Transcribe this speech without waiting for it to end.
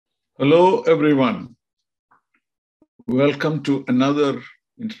Hello, everyone. Welcome to another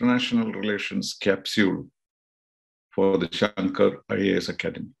international relations capsule for the Shankar IAS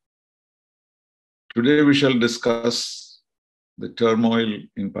Academy. Today, we shall discuss the turmoil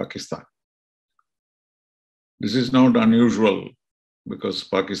in Pakistan. This is not unusual because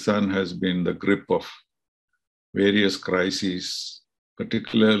Pakistan has been in the grip of various crises,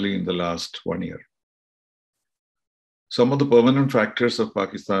 particularly in the last 1 year. Some of the permanent factors of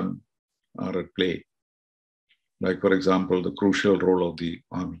Pakistan are at play, like, for example, the crucial role of the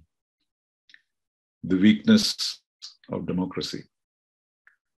army, the weakness of democracy,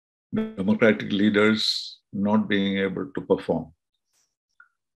 democratic leaders not being able to perform,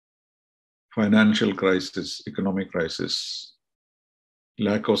 financial crisis, economic crisis,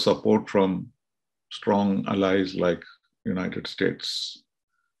 lack of support from strong allies like United States,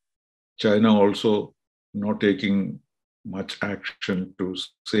 China also not taking much action to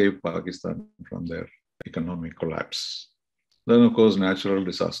save Pakistan from their economic collapse. Then, of course, natural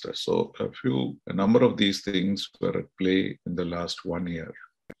disasters. So a number of these things were at play in the last 1 year.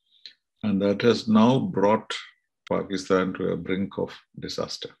 And that has now brought Pakistan to a brink of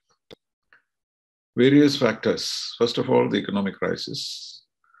disaster. Various factors. First of all, the economic crisis.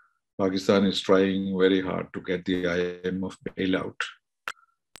 Pakistan is trying very hard to get the IMF bailout.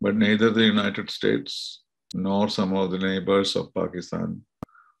 But neither the United States nor some of the neighbors of Pakistan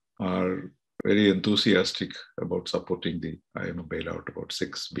are very enthusiastic about supporting the IMF bailout, about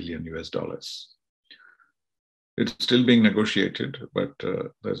 $6 billion. It's still being negotiated, but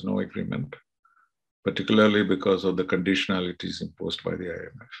there's no agreement, particularly because of the conditionalities imposed by the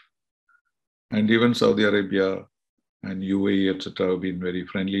IMF. And even Saudi Arabia and UAE, etc., have been very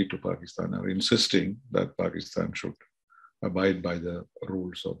friendly to Pakistan, are insisting that Pakistan should abide by the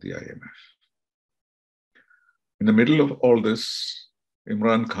rules of the IMF. In the middle of all this,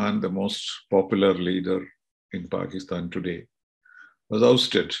 Imran Khan, the most popular leader in Pakistan today, was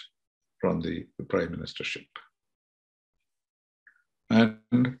ousted from the prime ministership. And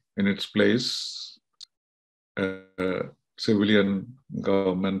in its place, a civilian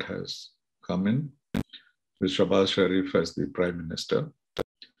government has come in with Shahbaz Sharif as the prime minister,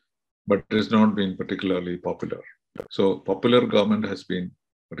 but it has not been particularly popular. So popular government has been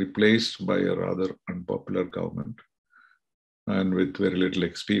replaced by a rather unpopular government and with very little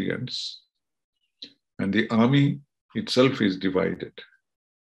experience. And the army itself is divided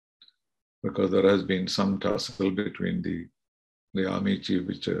because there has been some tussle between the army chief,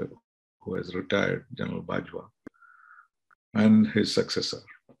 who has retired, General Bajwa, and his successor.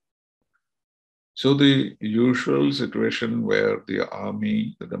 So the usual situation where the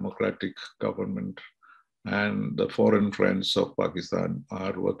army, the democratic government, and the foreign friends of Pakistan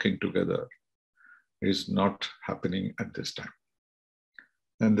are working together is not happening at this time.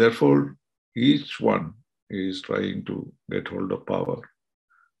 And therefore, each one is trying to get hold of power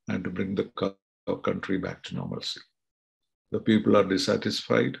and to bring the country back to normalcy. The people are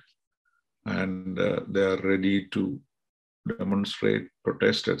dissatisfied and they are ready to demonstrate,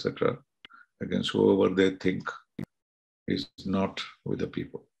 protest, etc., against whoever they think is not with the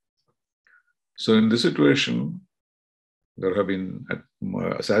people. So in this situation, there have been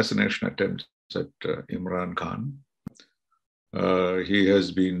assassination attempts at Imran Khan. He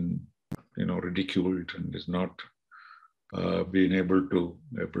has been, ridiculed and is not being able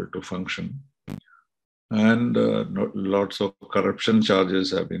to function. And lots of corruption charges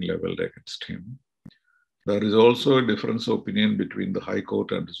have been leveled against him. There is also a difference of opinion between the High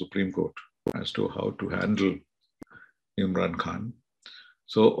Court and the Supreme Court as to how to handle Imran Khan.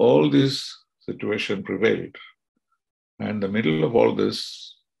 So all this situation prevailed. And in the middle of all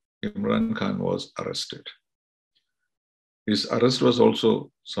this, Imran Khan was arrested. His arrest was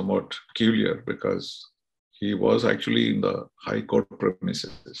also somewhat peculiar because he was actually in the High Court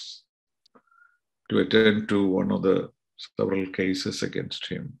premises to attend to one of the several cases against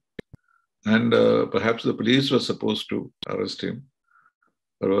him. And perhaps the police were supposed to arrest him.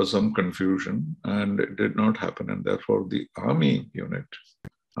 There was some confusion and it did not happen. And therefore, the army unit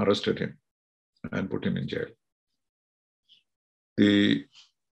arrested him and put him in jail. The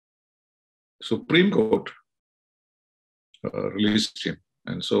Supreme Court released him.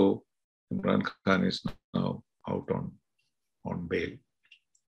 And so Imran Khan is now out on bail.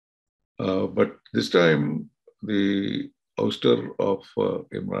 But this time, the ouster of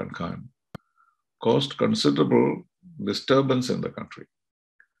Imran Khan caused considerable disturbance in the country.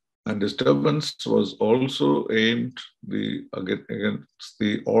 And disturbance was also aimed against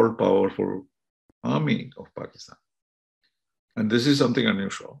the all-powerful army of Pakistan. And this is something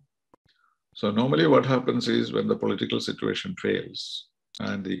unusual. So normally what happens is when the political situation fails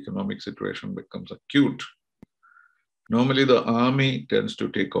and the economic situation becomes acute, normally the army tends to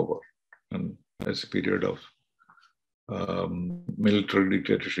take over, and as a period of military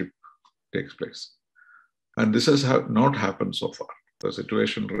dictatorship takes place. And this has not happened so far. The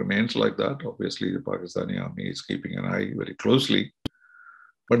situation remains like that. Obviously, the Pakistani army is keeping an eye very closely,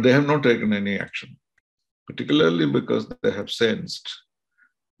 but they have not taken any action, particularly because they have sensed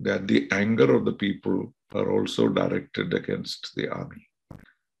that the anger of the people are also directed against the army.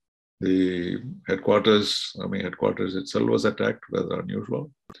 The army headquarters itself was attacked, rather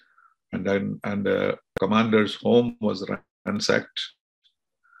unusual, and the commander's home was ransacked,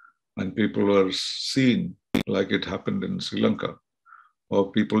 and people were seen, like it happened in Sri Lanka,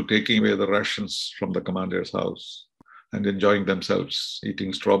 of people taking away the rations from the commander's house and enjoying themselves,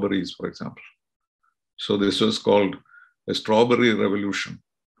 eating strawberries, for example. So this was called a strawberry revolution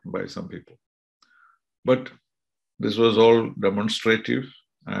by some people. But this was all demonstrative,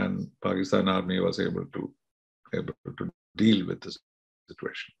 and Pakistan army was able to deal with this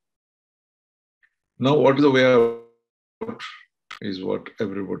situation. Now, what is the way out is what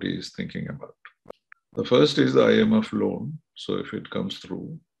everybody is thinking about. The first is the IMF loan. So if it comes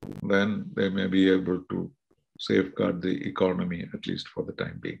through, then they may be able to safeguard the economy, at least for the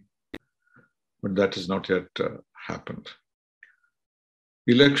time being. But that has not yet happened.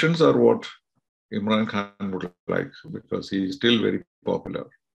 Elections are what Imran Khan would like, because he is still very popular.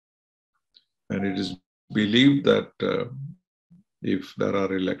 And it is believed that if there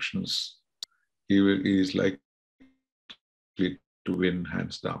are elections, he is likely to win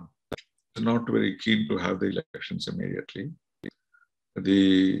hands down. He's not very keen to have the elections immediately.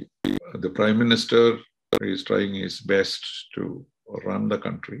 The Prime Minister is trying his best to run the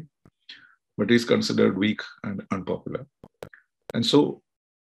country, but he's considered weak and unpopular. And so,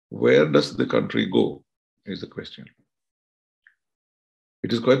 where does the country go is the question.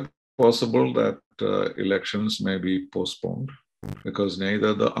 It is quite possible that elections may be postponed, because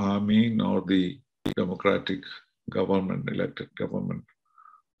neither the army nor the democratic government, elected government,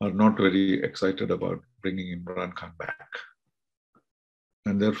 are not very excited about bringing Imran Khan back.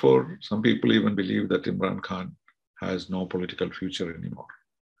 And therefore, some people even believe that Imran Khan has no political future anymore,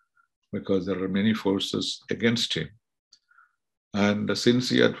 because there are many forces against him. And since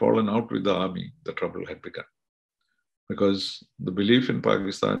he had fallen out with the army, the trouble had begun. Because the belief in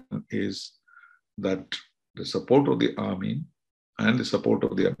Pakistan is that the support of the army and the support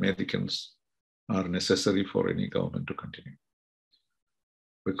of the Americans are necessary for any government to continue.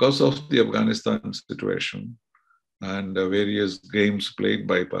 Because of the Afghanistan situation and various games played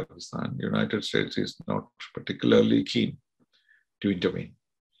by Pakistan, the United States is not particularly keen to intervene.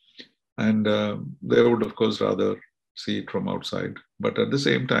 And they would, of course, rather see it from outside. But at the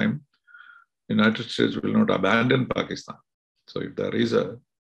same time, the United States will not abandon Pakistan. So if there is a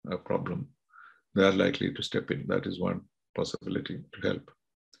problem, they are likely to step in. That is one possibility to help.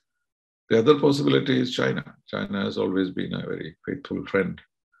 The other possibility is China. China has always been a very faithful friend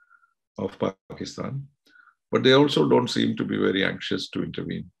of Pakistan, but they also don't seem to be very anxious to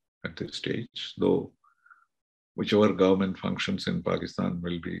intervene at this stage, though whichever government functions in Pakistan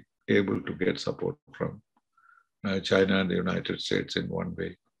will be able to get support from China and the United States in one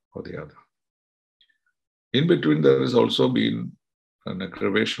way or the other. In between, there has also been an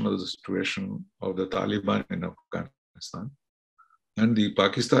aggravation of the situation of the Taliban in Afghanistan. And the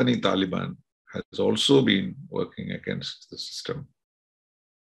Pakistani Taliban has also been working against the system.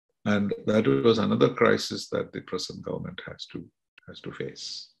 And that was another crisis that the present government has to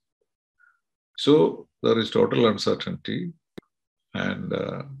face. So there is total uncertainty and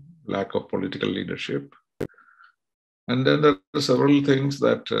lack of political leadership. And then there are several things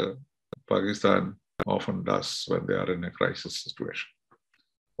that Pakistan often does when they are in a crisis situation.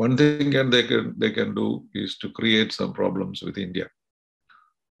 One thing they can do is to create some problems with India.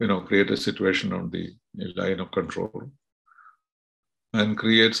 Create a situation on the line of control and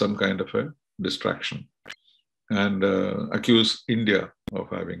create some kind of a distraction and accuse India of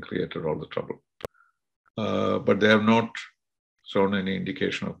having created all the trouble. But they have not shown any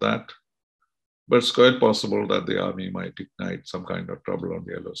indication of that. But it's quite possible that the army might ignite some kind of trouble on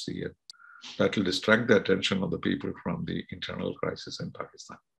the LOC, and that will distract the attention of the people from the internal crisis in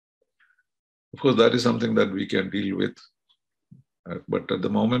Pakistan. Of course, that is something that we can deal with. But at the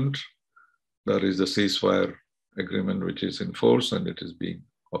moment, there is a ceasefire agreement which is in force and it is being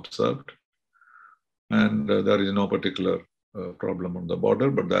observed. And there is no particular problem on the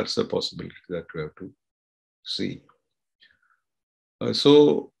border, but that's a possibility that we have to see.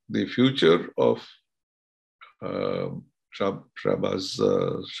 So the future of Shahbaz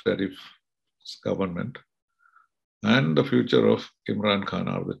Sharif's government and the future of Imran Khan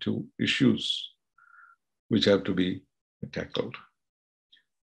are the two issues which have to be tackled.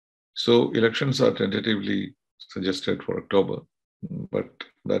 So elections are tentatively suggested for October, but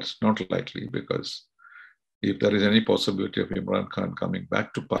that's not likely because if there is any possibility of Imran Khan coming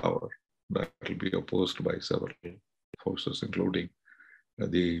back to power, that will be opposed by several forces, including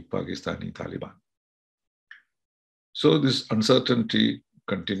the Pakistani Taliban. So this uncertainty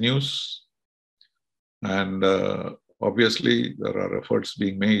continues, and obviously there are efforts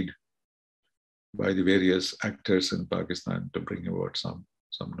being made by the various actors in Pakistan to bring about some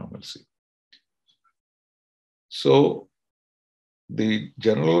normalcy. So the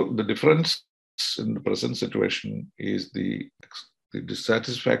difference in the present situation is the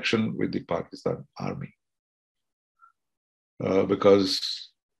dissatisfaction with the Pakistan army, because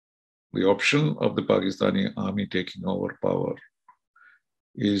the option of the Pakistani army taking over power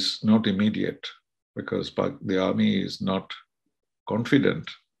is not immediate, because the army is not confident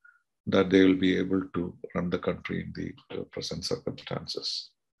that they will be able to run the country in the present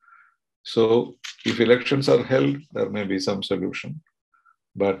circumstances. So if elections are held, there may be some solution,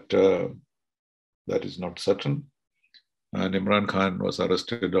 but that is not certain. And Imran Khan was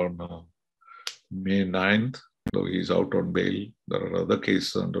arrested on May 9th, though he is out on bail. There are other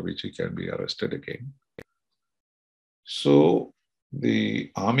cases under which he can be arrested again. So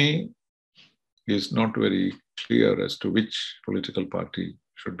the army is not very clear as to which political party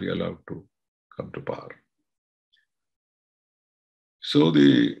should be allowed to come to power. So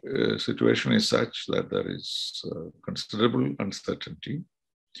the situation is such that there is considerable uncertainty,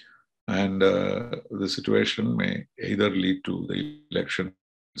 and the situation may either lead to the elections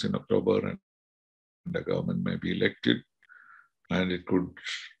in October and the government may be elected, and it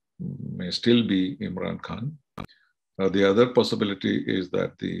may still be Imran Khan. The other possibility is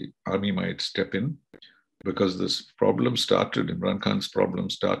that the army might step in, because this problem started, Imran Khan's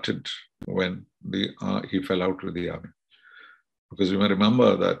problem started when he fell out with the army. Because you may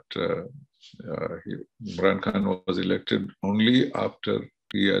remember that Imran Khan was elected only after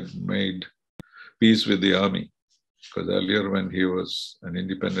he had made peace with the army. Because earlier, when he was an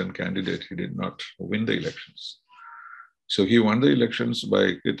independent candidate, he did not win the elections. So he won the elections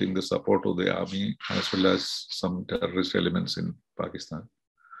by getting the support of the army as well as some terrorist elements in Pakistan.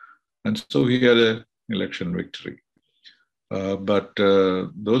 And so he had an election victory. But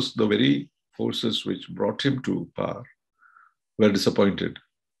the very forces which brought him to power were disappointed.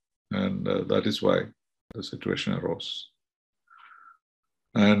 And that is why the situation arose.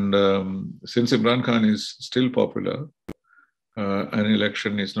 And since Imran Khan is still popular, an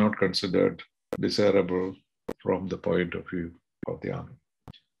election is not considered desirable from the point of view of the army.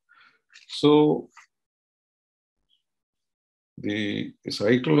 So the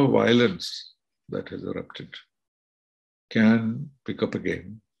cycle of violence that has erupted can pick up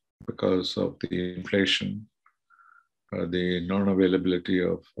again because of the inflation, the non-availability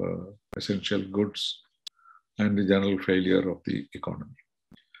of essential goods, and the general failure of the economy.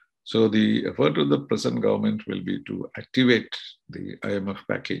 So the effort of the present government will be to activate the IMF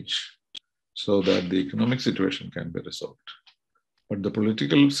package so that the economic situation can be resolved. But the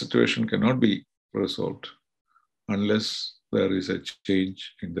political situation cannot be resolved unless there is a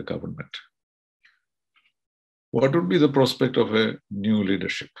change in the government. What would be the prospect of a new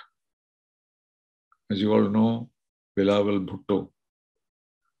leadership? As you all know, Bilawal Bhutto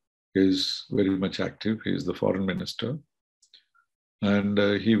is very much active. He is the foreign minister. And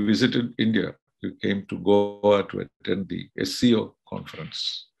he visited India. He came to Goa to attend the SCO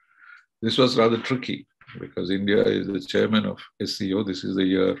conference. This was rather tricky because India is the chairman of SCO. This is the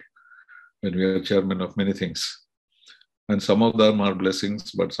year when we are chairman of many things. And some of them are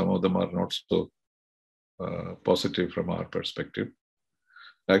blessings, but some of them are not so positive from our perspective.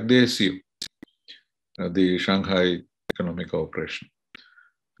 Like the SCO, the Shanghai Economic Cooperation.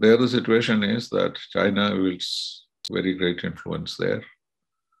 There the situation is that China wields very great influence there.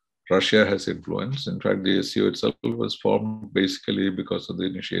 Russia has influence. In fact, the SCO itself was formed basically because of the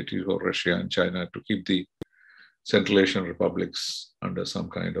initiative of Russia and China to keep the Central Asian republics under some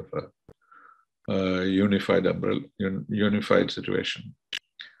kind of a unified umbrella, unified situation.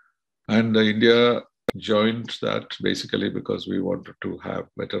 And India joined that basically because we wanted to have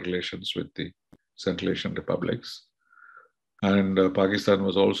better relations with the Central Asian republics. And Pakistan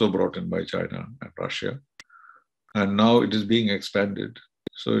was also brought in by China and Russia. And now it is being expanded.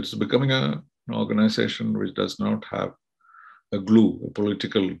 So it's becoming an organization which does not have a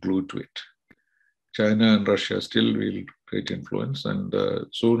political glue to it. China and Russia still wield great influence. And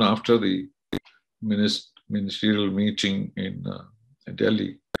soon after the ministerial meeting in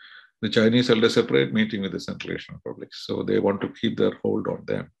Delhi, The Chinese held a separate meeting with the Central Asian republics. So they want to keep their hold on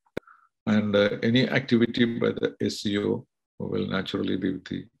them. And any activity by the SCO will naturally be with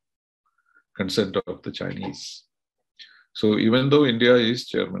the consent of the Chinese. So even though India is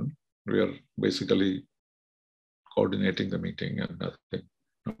chairman, we are basically coordinating the meeting and nothing,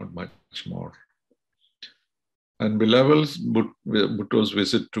 not much more. And Bilawal Bhutto's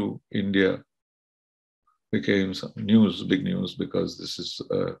visit to India became big news, because this is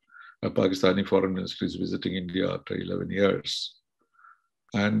a Pakistani foreign minister is visiting India after 11 years.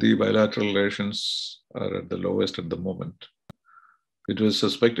 And the bilateral relations are at the lowest at the moment. It was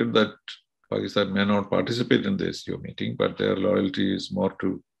suspected that Pakistan may not participate in the SCO meeting, but their loyalty is more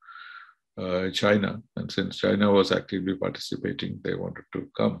to China. And since China was actively participating, they wanted to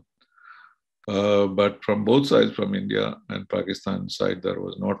come. But from both sides, from India and Pakistan side, there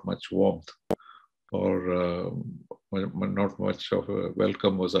was not much warmth, or not much of a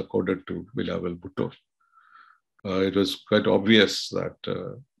welcome was accorded to Bilawal Bhutto. It was quite obvious that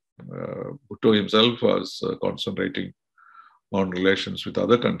Bhutto himself was concentrating on relations with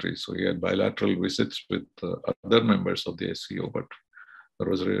other countries. So he had bilateral visits with other members of the SCO, but there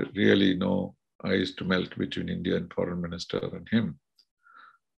was really no ice to melt between Indian foreign minister and him.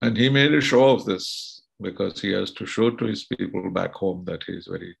 And he made a show of this, because he has to show to his people back home that he is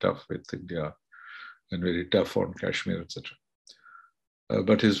very tough with India and very tough on Kashmir, etc.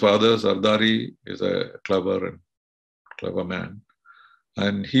 But his father, Zardari, is a clever man.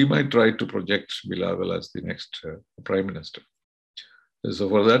 And he might try to project Bilawal as the next prime minister. So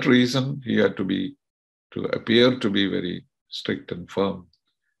for that reason, he had to appear to be very strict and firm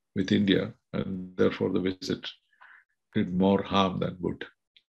with India. And therefore the visit did more harm than good.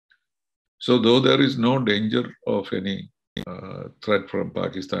 So though there is no danger of any threat from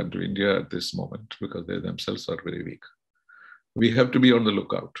Pakistan to India at this moment, because they themselves are very weak, we have to be on the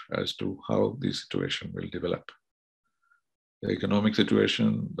lookout as to how the situation will develop. The economic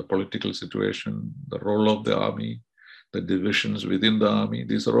situation, the political situation, the role of the army, the divisions within the army,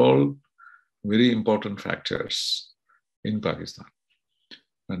 these are all very important factors in Pakistan.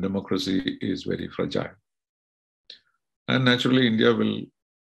 And democracy is very fragile. And naturally, India will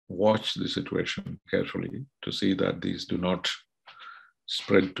watch the situation carefully to see that these do not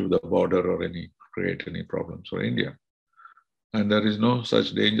spread to the border or create any problems for India. And there is no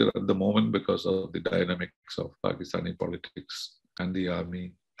such danger at the moment because of the dynamics of Pakistani politics and the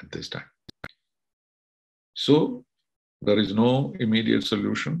army at this time. So there is no immediate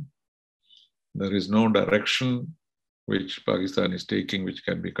solution. There is no direction which Pakistan is taking which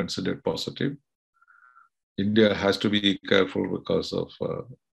can be considered positive. India has to be careful because of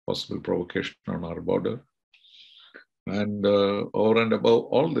possible provocation on our border. And over and above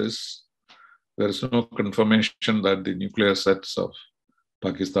all this, there is no confirmation that the nuclear sets of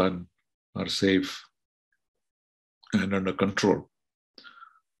Pakistan are safe and under control.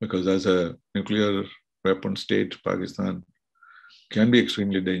 Because as a nuclear weapon state, Pakistan can be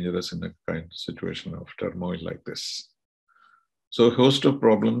extremely dangerous in a kind of situation of turmoil like this. So a host of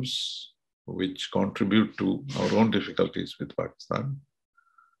problems which contribute to our own difficulties with Pakistan.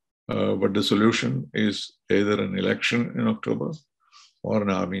 But the solution is either an election in October or an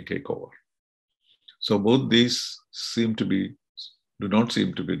army takeover. So both these do not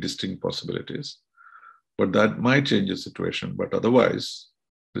seem to be distinct possibilities, but that might change the situation. But otherwise,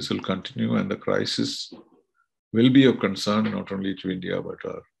 this will continue, and the crisis will be of concern not only to India, but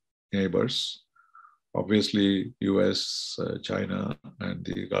our neighbors. Obviously, US, China, and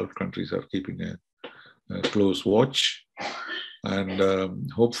the Gulf countries are keeping a close watch.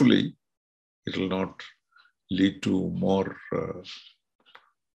 And hopefully, it will not lead to more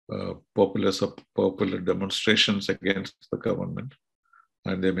popular demonstrations against the government,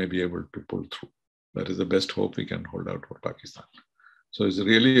 and they may be able to pull through. That is the best hope we can hold out for Pakistan. So it's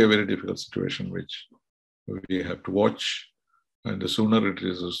really a very difficult situation which we have to watch, and the sooner it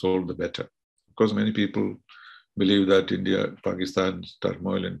is resolved, the better. Of course, many people believe that Pakistan's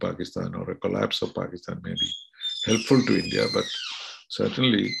turmoil in Pakistan or a collapse of Pakistan may be helpful to India, but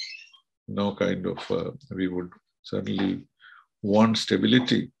certainly no kind of, we would certainly want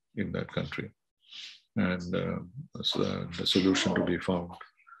stability in that country, and the solution to be found.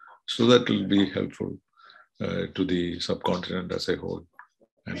 So that will be helpful to the subcontinent as a whole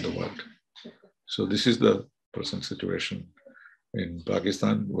and the world. So this is the present situation in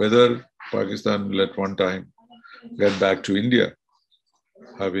Pakistan. Whether Pakistan will at one time get back to India,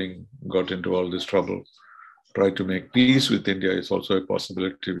 having got into all this trouble, try to make peace with India is also a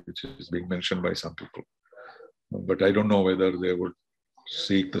possibility which is being mentioned by some people. But I don't know whether they would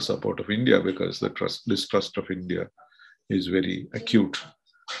seek the support of India, because the distrust of India is very acute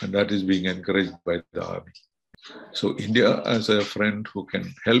and that is being encouraged by the army. So India as a friend who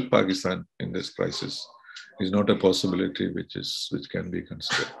can help Pakistan in this crisis is not a possibility which can be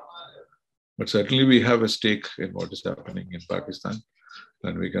considered. But certainly we have a stake in what is happening in Pakistan,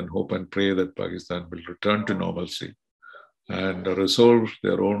 and we can hope and pray that Pakistan will return to normalcy and resolve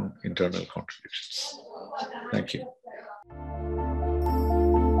their own internal contradictions. Thank you.